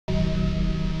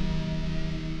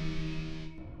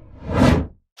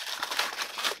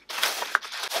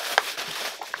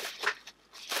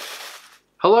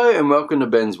Hello and welcome to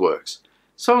Bens Worx.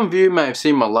 Some of you may have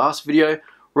seen my last video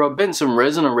where I bent some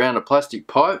resin around a plastic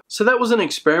pipe. So that was an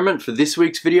experiment for this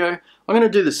week's video. I'm going to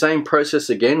do the same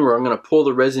process again where I'm going to pour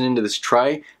the resin into this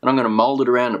tray and I'm going to mold it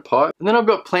around a pipe. And then I've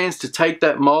got plans to take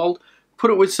that mold,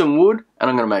 put it with some wood, and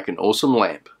I'm going to make an awesome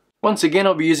lamp. Once again,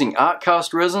 I'll be using art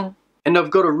cast resin, and I've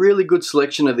got a really good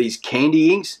selection of these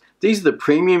candy inks. These are the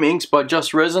premium inks by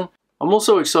Just Resin. I'm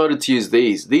also excited to use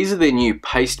these. These are their new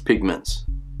paste pigments.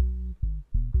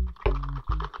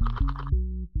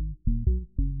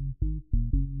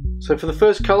 So for the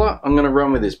first colour, I'm going to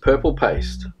run with this purple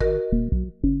paste.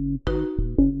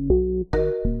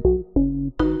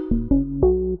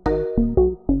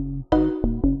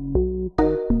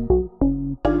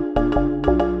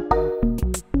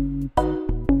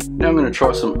 Now I'm going to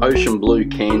try some ocean blue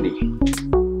candy.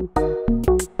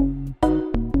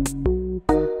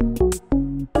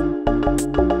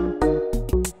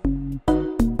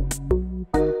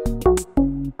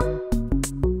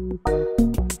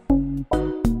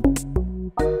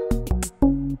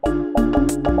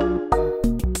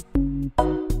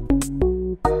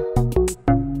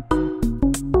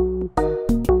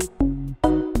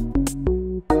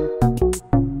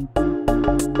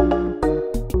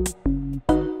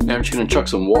 Now I'm just going to chuck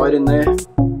some white in there.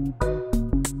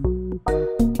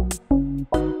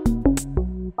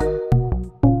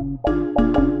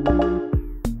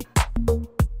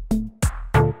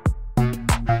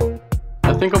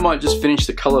 I think I might just finish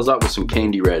the colours up with some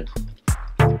candy red.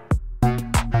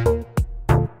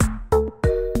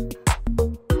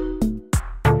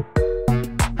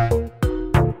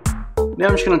 Now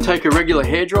I'm just going to take a regular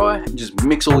hairdryer and just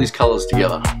mix all these colours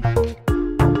together.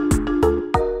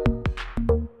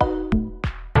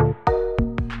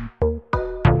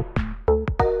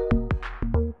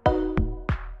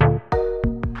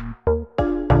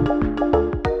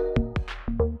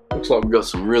 Looks like we've got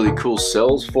some really cool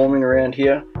cells forming around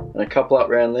here and a couple up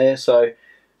around there, so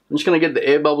I'm just going to get the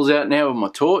air bubbles out now with my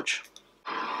torch.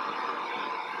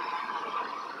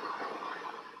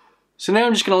 So now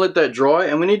I'm just going to let that dry,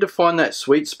 and we need to find that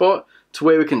sweet spot to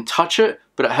where we can touch it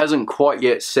but it hasn't quite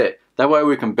yet set. That way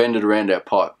we can bend it around our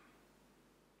pipe.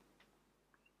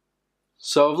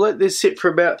 So I've let this sit for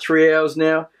about 3 hours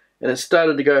now and it's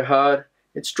started to go hard.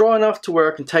 It's dry enough to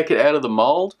where I can take it out of the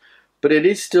mold, but it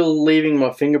is still leaving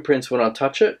my fingerprints when I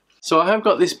touch it. So I have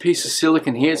got this piece of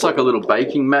silicone here. It's like a little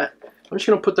baking mat. I'm just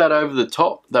going to put that over the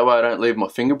top, that way I don't leave my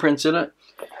fingerprints in it.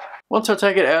 Once I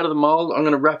take it out of the mold, I'm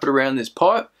going to wrap it around this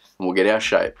pipe and we'll get our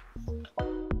shape.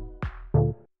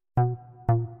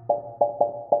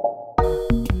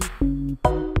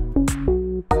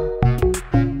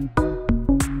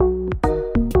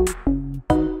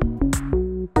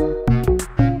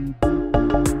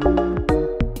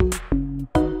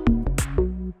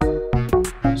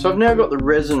 So I've now got the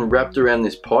resin wrapped around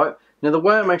this pipe. Now the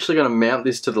way I'm actually going to mount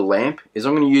this to the lamp is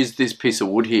I'm going to use this piece of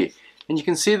wood here. And you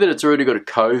can see that it's already got a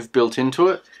cove built into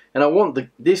it. And I want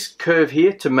this curve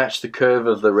here to match the curve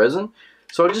of the resin.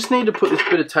 So I just need to put this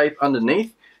bit of tape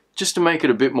underneath just to make it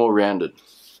a bit more rounded.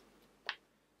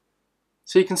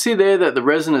 So you can see there that the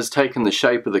resin has taken the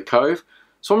shape of the cove.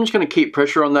 So I'm just going to keep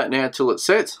pressure on that now till it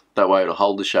sets. That way it'll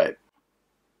hold the shape.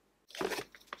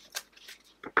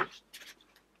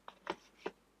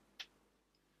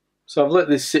 So I've let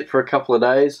this sit for a couple of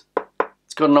days.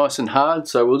 It's got nice and hard,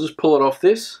 so we'll just pull it off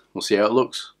this. We'll see how it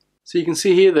looks. So you can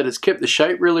see here that it's kept the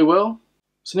shape really well.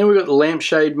 So now we've got the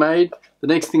lampshade made. The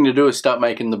next thing to do is start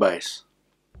making the base.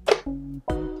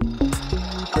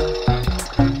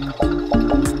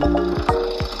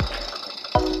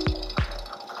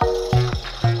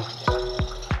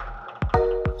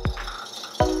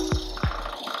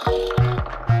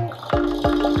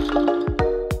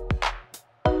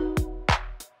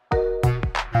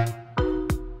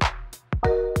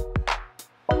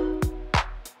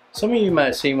 Some of you may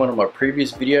have seen one of my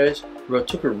previous videos where I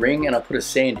took a ring and I put a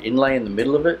sand inlay in the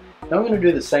middle of it. Now I'm going to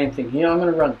do the same thing here. I'm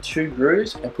going to run 2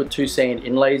 grooves and put 2 sand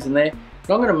inlays in there.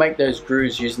 And I'm going to make those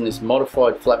grooves using this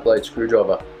modified flat blade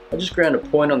screwdriver. I just ground a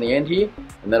point on the end here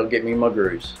and that'll get me my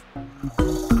grooves.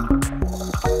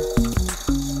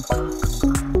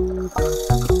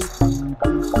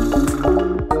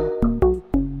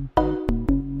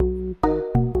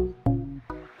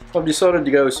 I've decided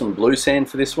to go with some blue sand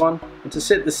for this one, and to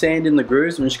set the sand in the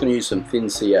grooves I'm just going to use some thin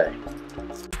CA.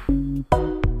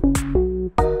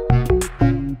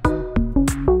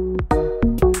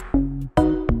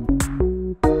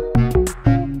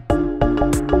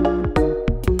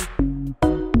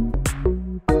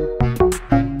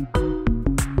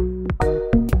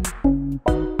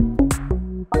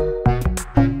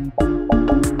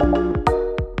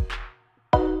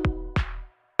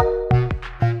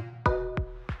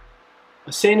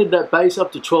 sanded that base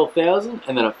up to 12,000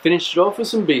 and then I finished it off with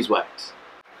some beeswax.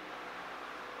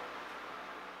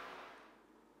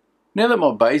 Now that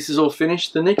my base is all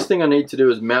finished, the next thing I need to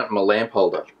do is mount my lamp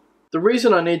holder. The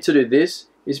reason I need to do this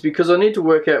is because I need to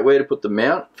work out where to put the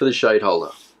mount for the shade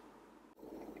holder.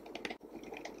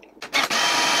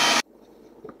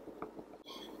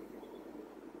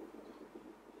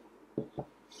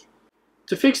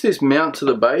 To fix this mount to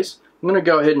the base, I'm going to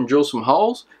go ahead and drill some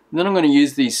holes, and then I'm going to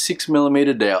use these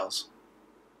 6mm dowels.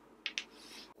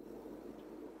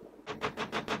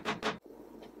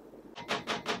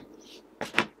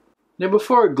 Now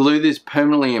before I glue this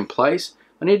permanently in place,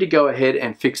 I need to go ahead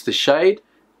and fix the shade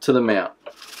to the mount.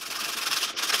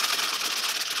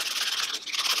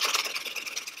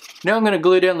 Now I'm going to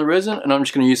glue down the resin, and I'm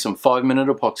just going to use some 5-minute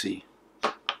epoxy.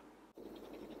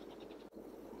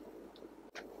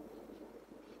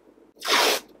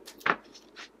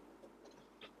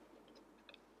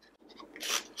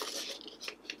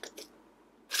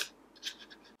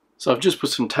 So I've just put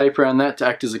some tape around that to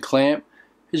act as a clamp.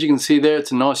 As you can see there,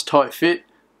 it's a nice tight fit.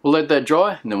 We'll let that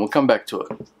dry and then we'll come back to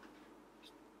it.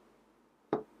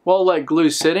 While that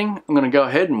glue's setting, I'm going to go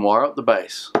ahead and wire up the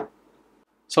base.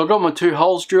 So I've got my 2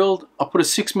 holes drilled. I put a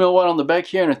 6mm one on the back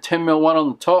here and a 10mm one on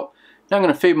the top. Now I'm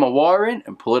going to feed my wire in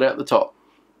and pull it out the top.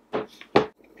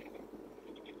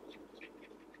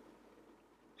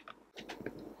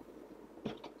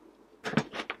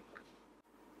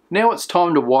 Now it's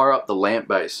time to wire up the lamp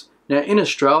base. Now in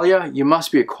Australia, you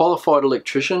must be a qualified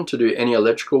electrician to do any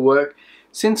electrical work.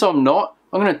 Since I'm not,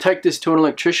 I'm going to take this to an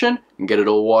electrician and get it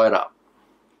all wired up.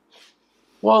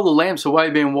 While the lamp's away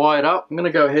being wired up, I'm going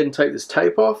to go ahead and take this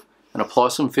tape off and apply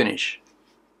some finish.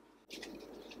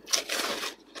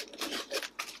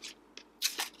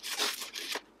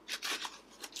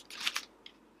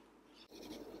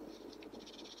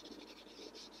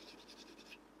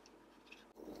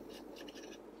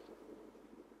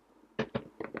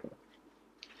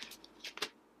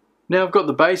 Now I've got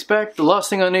the base back, the last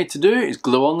thing I need to do is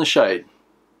glue on the shade.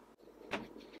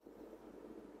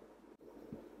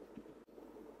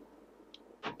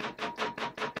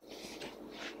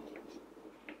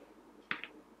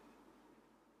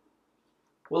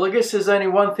 Well, I guess there's only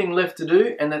one thing left to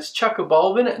do, and that's chuck a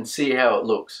bulb in it and see how it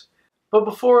looks. But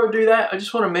before I do that, I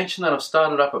just want to mention that I've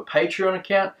started up a Patreon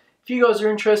account. If you guys are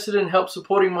interested in help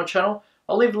supporting my channel,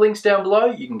 I'll leave the links down below,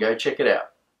 you can go check it out.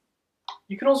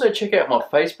 You can also check out my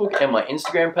Facebook and my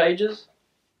Instagram pages.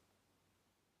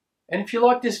 And if you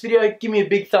like this video, give me a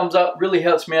big thumbs up, really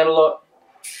helps me out a lot.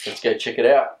 Let's go check it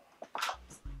out.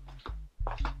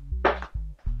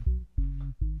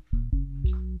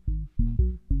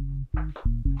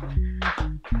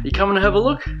 You coming to have a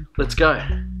look? Let's go.